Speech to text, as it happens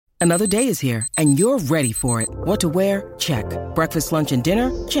Another day is here, and you're ready for it. What to wear? Check. Breakfast, lunch, and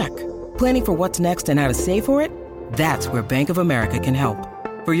dinner? Check. Planning for what's next and how to save for it? That's where Bank of America can help.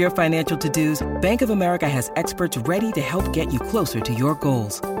 For your financial to-dos, Bank of America has experts ready to help get you closer to your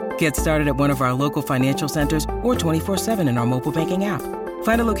goals. Get started at one of our local financial centers or 24/7 in our mobile banking app.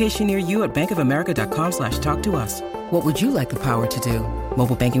 Find a location near you at bankofamerica.com/talktous. What would you like the power to do?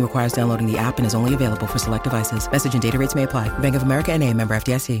 Mobile banking requires downloading the app and is only available for select devices. Message and data rates may apply. Bank of America N.A., member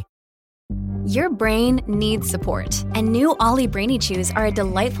FDIC. Your brain needs support, and new Ollie Brainy Chews are a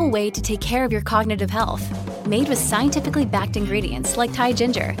delightful way to take care of your cognitive health. Made with scientifically backed ingredients like Thai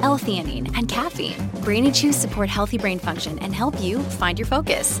ginger, L-theanine, and caffeine, Brainy Chews support healthy brain function and help you find your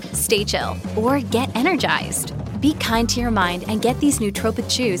focus, stay chill, or get energized. Be kind to your mind and get these nootropic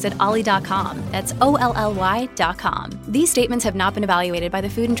chews at ollie.com. That's OLLY.com. These statements have not been evaluated by the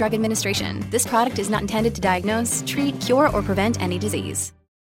Food and Drug Administration. This product is not intended to diagnose, treat, cure, or prevent any disease.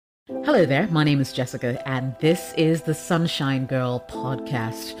 Hello there, my name is Jessica, and this is the Sunshine Girl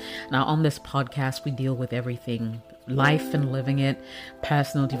podcast. Now, on this podcast, we deal with everything life and living it,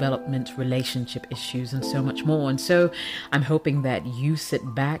 personal development, relationship issues, and so much more. And so I'm hoping that you sit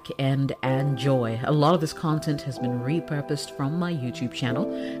back and enjoy. A lot of this content has been repurposed from my YouTube channel.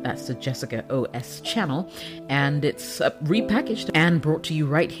 That's the Jessica OS channel. And it's repackaged and brought to you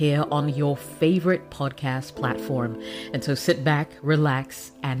right here on your favorite podcast platform. And so sit back,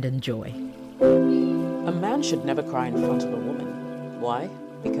 relax, and enjoy. A man should never cry in front of a woman. Why?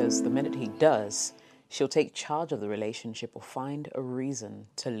 Because the minute he does, she'll take charge of the relationship or find a reason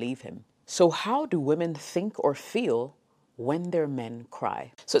to leave him. So how do women think or feel when their men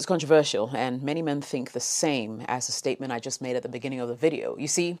cry? So it's controversial, and many men think the same as the statement I just made at the beginning of the video. You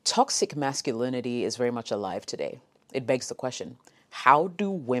see, toxic masculinity is very much alive today. It begs the question, how do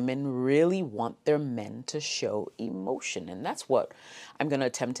women really want their men to show emotion? And that's what I'm going to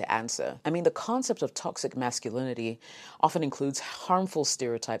attempt to answer. I mean, the concept of toxic masculinity often includes harmful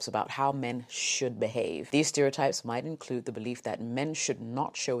stereotypes about how men should behave. These stereotypes might include the belief that men should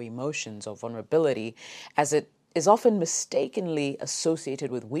not show emotions or vulnerability, as it is often mistakenly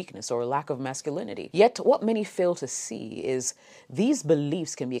associated with weakness or a lack of masculinity. Yet, what many fail to see is these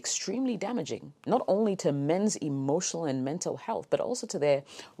beliefs can be extremely damaging, not only to men's emotional and mental health, but also to their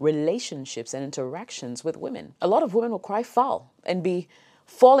relationships and interactions with women. A lot of women will cry foul and be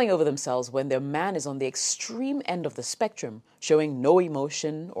falling over themselves when their man is on the extreme end of the spectrum, showing no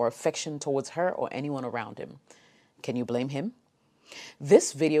emotion or affection towards her or anyone around him. Can you blame him?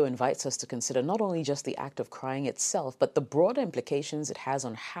 This video invites us to consider not only just the act of crying itself, but the broader implications it has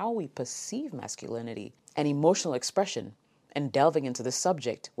on how we perceive masculinity and emotional expression. And delving into this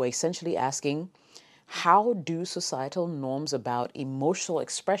subject, we're essentially asking, how do societal norms about emotional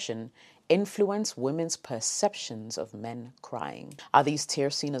expression influence women's perceptions of men crying? Are these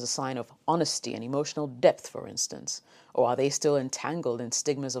tears seen as a sign of honesty and emotional depth, for instance? Or are they still entangled in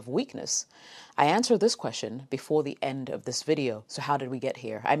stigmas of weakness? I answer this question before the end of this video. So how did we get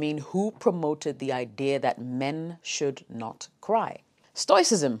here? I mean, who promoted the idea that men should not cry?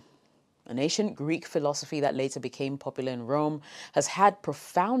 Stoicism, an ancient Greek philosophy that later became popular in Rome, has had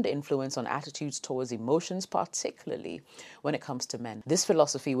profound influence on attitudes towards emotions, particularly when it comes to men. This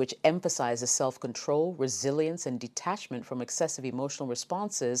philosophy, which emphasizes self-control, resilience, and detachment from excessive emotional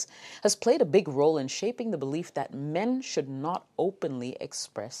responses, has played a big role in shaping the belief that men should not openly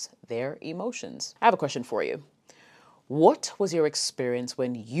express their emotions. I have a question for you. What was your experience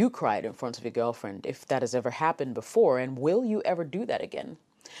when you cried in front of your girlfriend, if that has ever happened before, and will you ever do that again?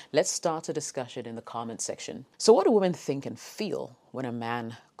 Let's start a discussion in the comment section. So what do women think and feel when a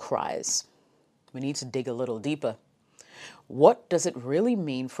man cries? We need to dig a little deeper. What does it really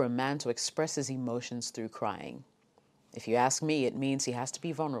mean for a man to express his emotions through crying? If you ask me, it means he has to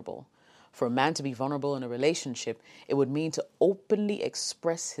be vulnerable. For a man to be vulnerable in a relationship, it would mean to openly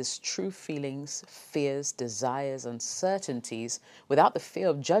express his true feelings, fears, desires, uncertainties without the fear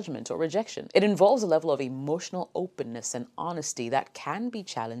of judgment or rejection. It involves a level of emotional openness and honesty that can be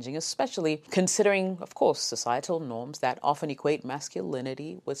challenging, especially considering, of course, societal norms that often equate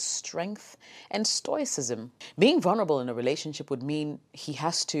masculinity with strength and stoicism. Being vulnerable in a relationship would mean he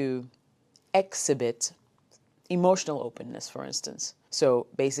has to exhibit emotional openness, for instance. So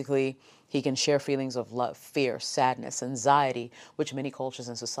basically, he can share feelings of love, fear, sadness, anxiety, which many cultures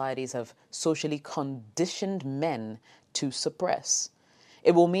and societies have socially conditioned men to suppress.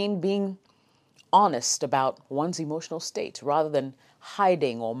 It will mean being honest about one's emotional state rather than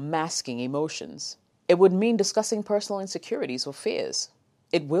hiding or masking emotions. It would mean discussing personal insecurities or fears.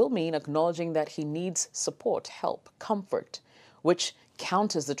 It will mean acknowledging that he needs support, help, comfort, which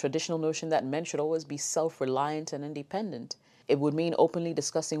counters the traditional notion that men should always be self-reliant and independent. It would mean openly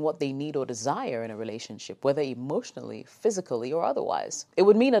discussing what they need or desire in a relationship, whether emotionally, physically, or otherwise. It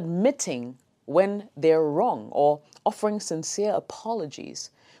would mean admitting when they're wrong or offering sincere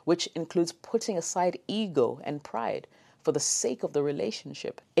apologies, which includes putting aside ego and pride for the sake of the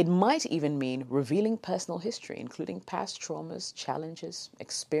relationship. It might even mean revealing personal history, including past traumas, challenges,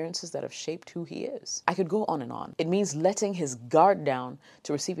 experiences that have shaped who he is. I could go on and on. It means letting his guard down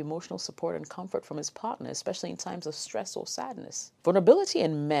to receive emotional support and comfort from his partner, especially in times of stress or sadness. Vulnerability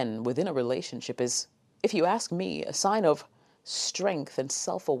in men within a relationship is, if you ask me, a sign of strength and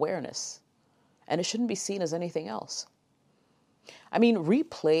self-awareness, and it shouldn't be seen as anything else. I mean,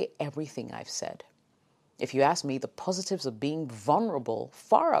 replay everything I've said. If you ask me, the positives of being vulnerable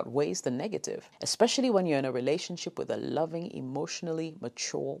far outweighs the negative, especially when you're in a relationship with a loving, emotionally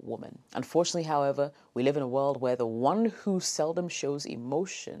mature woman. Unfortunately, however, we live in a world where the one who seldom shows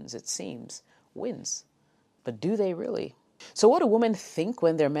emotions, it seems, wins. But do they really? So what do women think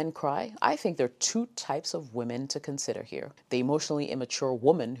when their men cry? I think there are two types of women to consider here. The emotionally immature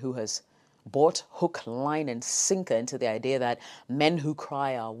woman who has bought hook, line, and sinker into the idea that men who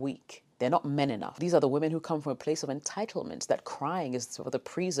cry are weak. They're not men enough. These are the women who come from a place of entitlement, that crying is for the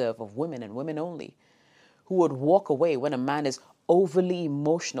preserve of women and women only, who would walk away when a man is overly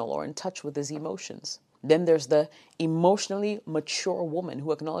emotional or in touch with his emotions. Then there's the emotionally mature woman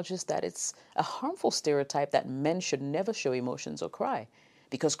who acknowledges that it's a harmful stereotype that men should never show emotions or cry,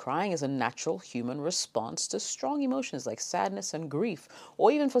 because crying is a natural human response to strong emotions like sadness and grief, or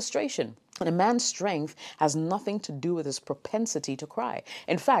even frustration. And a man's strength has nothing to do with his propensity to cry.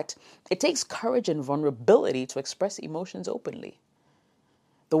 In fact, it takes courage and vulnerability to express emotions openly.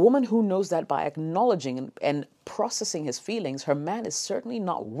 The woman who knows that by acknowledging and processing his feelings, her man is certainly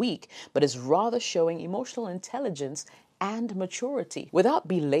not weak, but is rather showing emotional intelligence and maturity. Without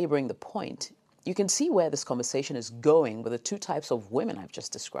belaboring the point, you can see where this conversation is going with the two types of women I've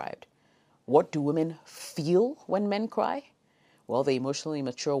just described. What do women feel when men cry? Well, the emotionally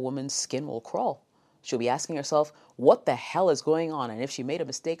mature woman's skin will crawl. She'll be asking herself, what the hell is going on? And if she made a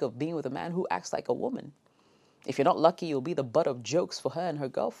mistake of being with a man who acts like a woman. If you're not lucky, you'll be the butt of jokes for her and her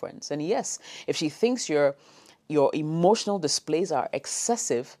girlfriends. And yes, if she thinks your emotional displays are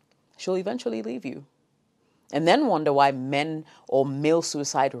excessive, she'll eventually leave you. And then wonder why men or male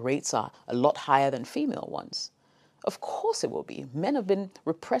suicide rates are a lot higher than female ones. Of course it will be. Men have been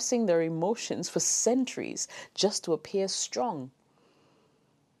repressing their emotions for centuries just to appear strong.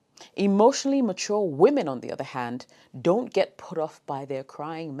 Emotionally mature women, on the other hand, don't get put off by their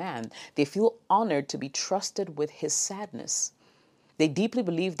crying man. They feel honored to be trusted with his sadness. They deeply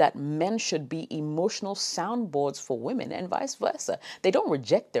believe that men should be emotional soundboards for women and vice versa. They don't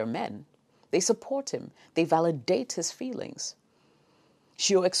reject their men. They support him. They validate his feelings.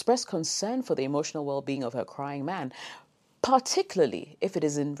 She'll express concern for the emotional well-being of her crying man, particularly if it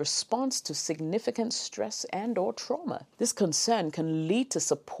is in response to significant stress and or trauma. This concern can lead to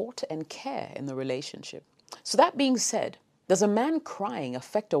support and care in the relationship. So that being said, does a man crying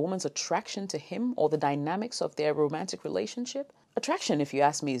affect a woman's attraction to him or the dynamics of their romantic relationship? Attraction, if you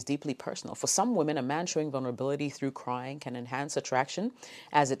ask me, is deeply personal. For some women, a man showing vulnerability through crying can enhance attraction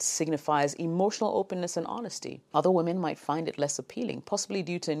as it signifies emotional openness and honesty. Other women might find it less appealing, possibly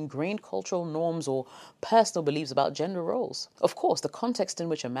due to ingrained cultural norms or personal beliefs about gender roles. Of course, the context in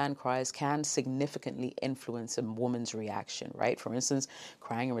which a man cries can significantly influence a woman's reaction, right? For instance,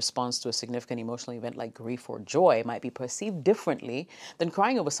 crying in response to a significant emotional event like grief or joy might be perceived differently than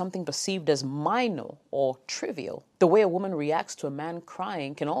crying over something perceived as minor or trivial. The way a woman reacts to a man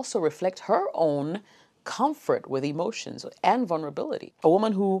crying can also reflect her own comfort with emotions and vulnerability. A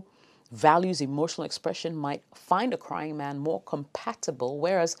woman who values emotional expression might find a crying man more compatible,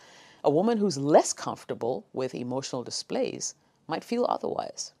 whereas a woman who's less comfortable with emotional displays might feel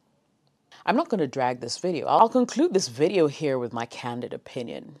otherwise. I'm not going to drag this video. I'll conclude this video here with my candid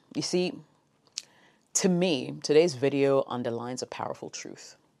opinion. You see, to me, today's video underlines a powerful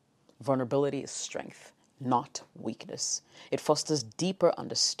truth. Vulnerability is strength, not weakness. It fosters deeper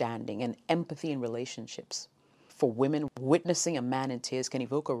understanding and empathy in relationships. For women, witnessing a man in tears can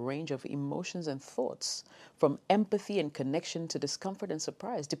evoke a range of emotions and thoughts, from empathy and connection to discomfort and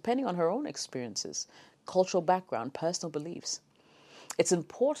surprise, depending on her own experiences, cultural background, personal beliefs. It's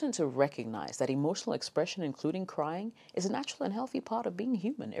important to recognize that emotional expression, including crying, is a natural and healthy part of being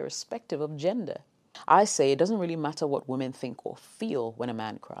human, irrespective of gender. I say it doesn't really matter what women think or feel when a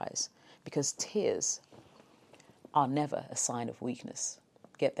man cries, because tears are never a sign of weakness.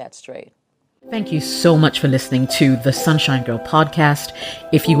 Get that straight. Thank you so much for listening to the Sunshine Girl podcast.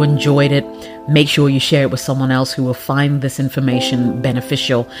 If you enjoyed it, make sure you share it with someone else who will find this information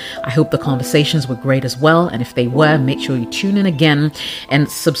beneficial. I hope the conversations were great as well. And if they were, make sure you tune in again and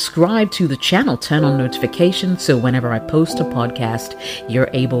subscribe to the channel. Turn on notifications so whenever I post a podcast, you're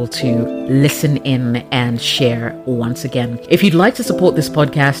able to listen in and share once again. If you'd like to support this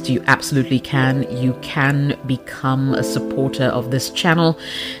podcast, you absolutely can. You can become a supporter of this channel.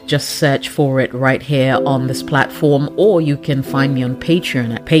 Just search for it right here on this platform, or you can find me on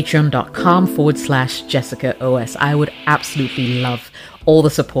Patreon at patreon.com/Jessica OS. I would absolutely love all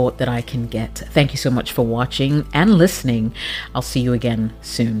the support that I can get. Thank you so much for watching and listening. I'll see you again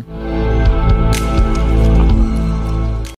soon.